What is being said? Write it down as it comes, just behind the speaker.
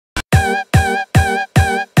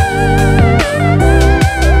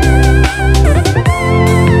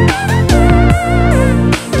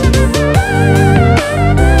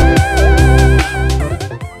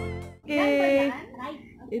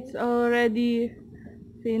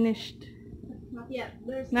Finished. Not yet.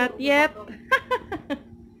 There's Not yet.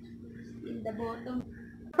 in the bottom.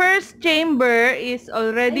 First chamber is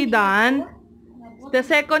already done. The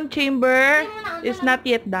second chamber is not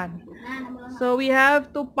yet done. So we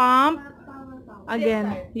have to pump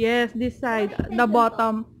again. Yes, this side, the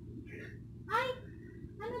bottom. Ay!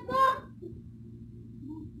 Ano to?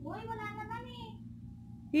 Uy, wala naman eh.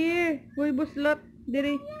 Here, boy buslot.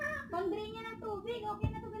 Diri. Pang-drain niya ng tubig. Okay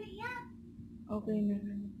na to gali yan. Okay na.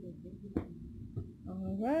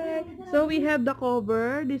 Alright. So we have the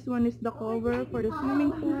cover. This one is the cover for the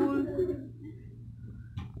swimming pool.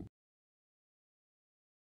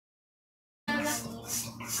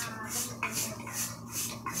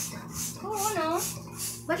 Oo, no?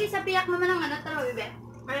 Bakit sa piyak naman ang ano taro, bebe?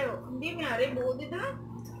 Ay, hindi nga rin. Buo din na.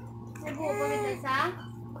 May buo pa rin sa?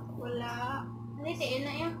 Wala. Halitiin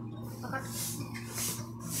na yan.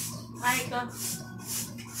 Ay, ito.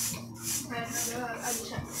 Ay, ano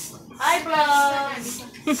siya? Hi, vlog!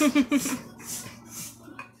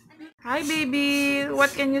 Hi baby, what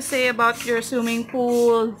can you say about your swimming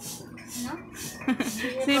pool? Ano?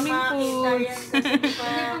 Swimming pool. Hindi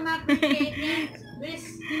pa ma-appreciate niya.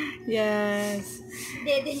 Yes.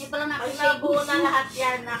 Dede niya palang Pag na-appreciate. nabuo na lahat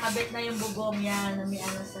yan, nakabit na yung bubong yan, na may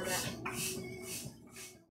ano sara.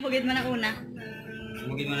 Bugid mo na una.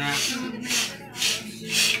 Bugid mo na.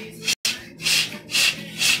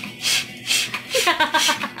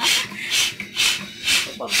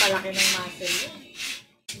 Pampalaki ng muscle yun.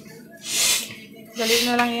 Dali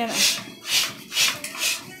na lang yan.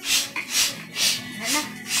 Ano?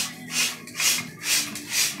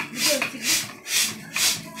 Sige, sige.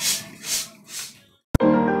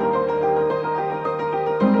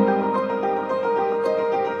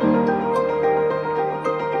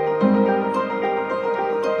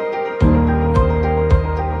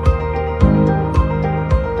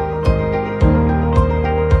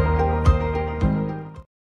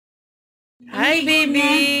 Hi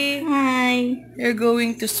baby. Hi. You're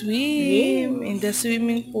going to swim in the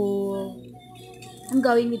swimming pool. I'm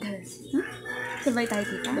going with her. Huh? Sabay tayo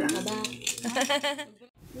kita. Baka ba?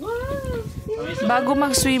 Bago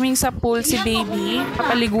mag-swimming sa pool si baby,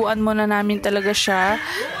 papaliguan muna namin talaga siya.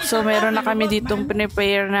 So meron na kami ditong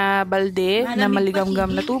prepare na balde na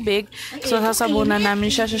maligamgam na tubig. So sasabunan namin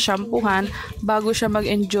siya sa shampoohan bago siya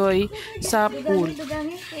mag-enjoy sa pool.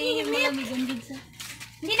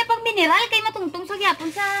 Hindi na pag mineral kay matungtong sa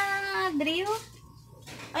gyapon sa Drio.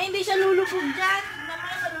 Ay, hindi siya lulupog dyan.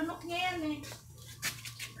 Naman, malunok niya yan eh.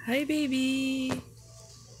 Hi baby.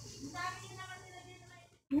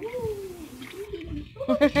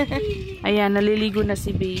 Ayan, naliligo na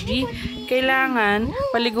si baby. Kailangan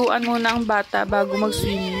paliguan muna ang bata bago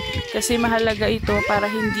mag-swimming kasi mahalaga ito para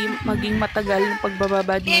hindi maging matagal yung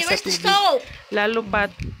pagbababad niya sa tubig. Lalo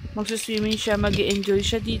pat magsuswimming siya, mag-enjoy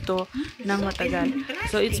siya dito ng matagal.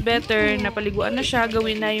 So it's better na paliguan na siya,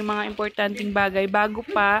 gawin na yung mga importanteng bagay bago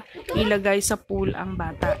pa ilagay sa pool ang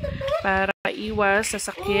bata para iwas sa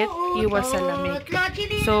sakit, iwas sa lamig.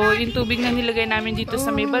 So yung tubig na nilagay namin dito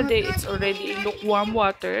sa may balde, it's already in lukewarm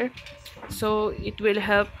water. So it will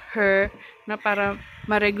help her na para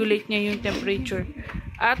ma-regulate niya yung temperature.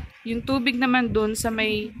 At yung tubig naman dun sa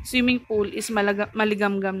may swimming pool is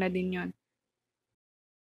maligamgam na din yon.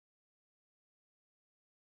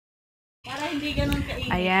 Para hindi ganun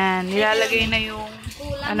kainit. Ayan, nilalagay na yung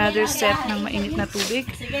another set ng mainit na tubig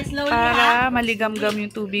Sige, slowly para maligamgam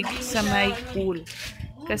yung tubig sa may pool.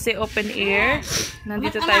 Kasi open air,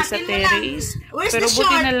 nandito tayo sa terrace. Pero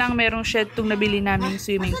buti na lang merong shed tong nabili namin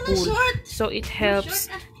swimming pool. So it helps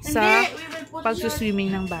sa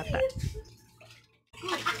pagsuswimming ng bata.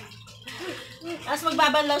 Tapos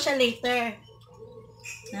magbabanlaw siya later.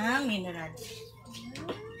 Ng mineral.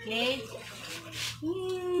 Okay.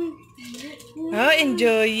 Oh,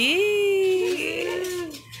 enjoy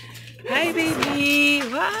it! Hi, baby!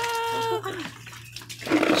 Wow!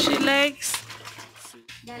 She likes...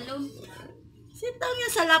 Dalong. Sit down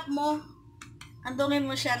yung sa lap mo. Andungin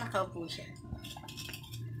mo siya, nakaupo siya.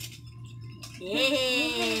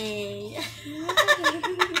 Yay!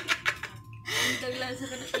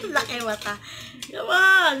 Laki mata. Come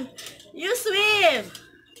on! You swim!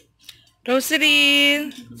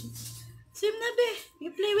 Rosieryn! Swim na, be. You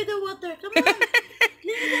play with the water. Come on.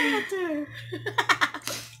 Play with the water.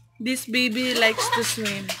 This baby likes to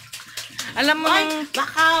swim. Alam mo Ay,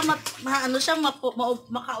 baka ano siya,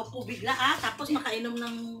 makaupo bigla ha, tapos makainom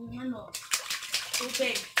ng ano,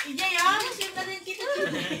 tubig. Ijay ha, swim na din kita.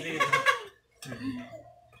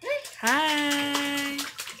 Hi!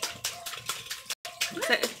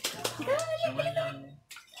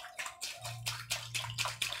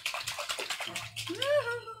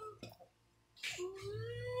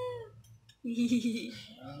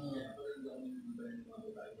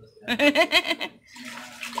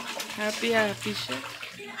 Happy siya.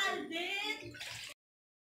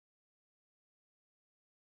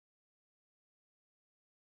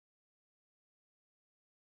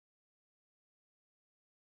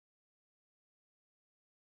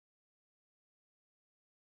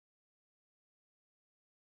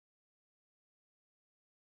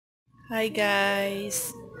 Hi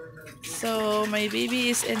guys! So, my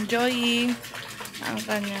baby is enjoying ang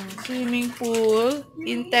kanyang swimming pool,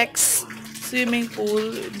 Intex swimming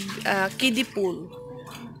pool, kiddie pool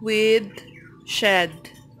with shed.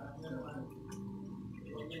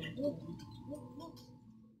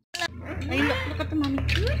 Ay, look at the mommy.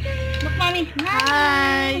 Look, mommy.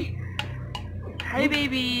 Hi! Hi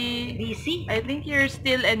baby! Busy? I think you're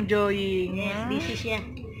still enjoying. Yes, huh? busy siya.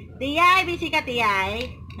 Tiyay, busy ka,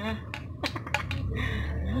 tiyay. Huh?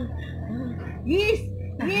 Yes!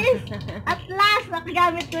 Yes! At last,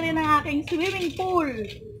 nakagamit ko rin ang aking swimming pool.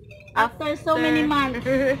 After so many months.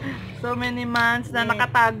 So many months na Yes.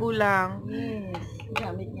 nakatago lang. Yes,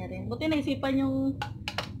 gamit niya rin. Buti naisipan yung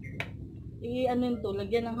ano yun to,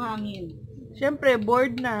 lagyan ng hangin. Siyempre,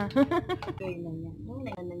 bored na. Gawin na niya.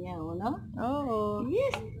 Ano niya, no? Oo.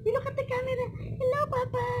 Yes! Look at the camera. Hello,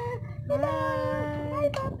 Papa! Hello! Hi,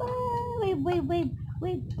 Papa! Wave, wave, wave,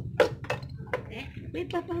 wave. Wave,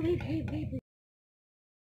 Papa, wave, wave, wave.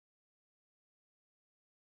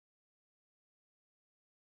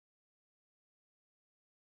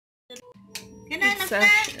 It's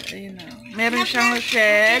ayun na. Meron siyang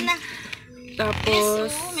shed.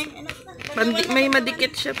 Tapos, may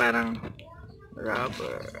madikit siya parang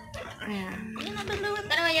rubber. Ayan.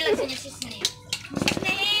 Tara, yan lang si Snail.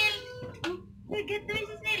 Snail! Get to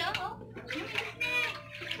Mrs. Snail, oh. Mrs. Snail!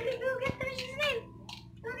 Go get to Mrs. Snail.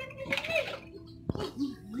 Go get to Mrs. Snail.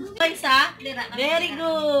 Isa? Very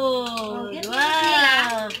good.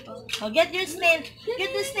 Wow. Oh, get your snail.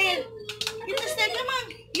 Get the snail. Get the snail. Come on.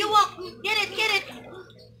 You walk. Get it. Get it.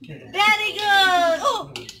 Very good.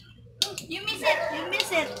 Oh. You miss it. You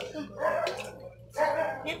miss it.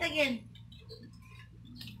 Get again.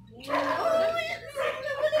 Oh,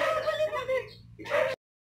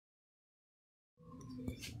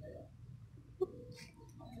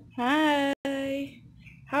 Hi!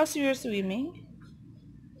 How's your swimming?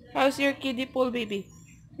 How's your kiddie pool, baby?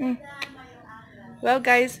 Well,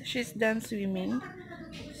 guys, she's done swimming.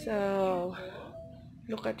 So,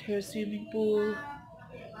 look at her swimming pool.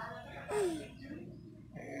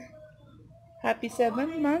 Happy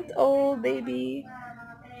 7-month-old, baby.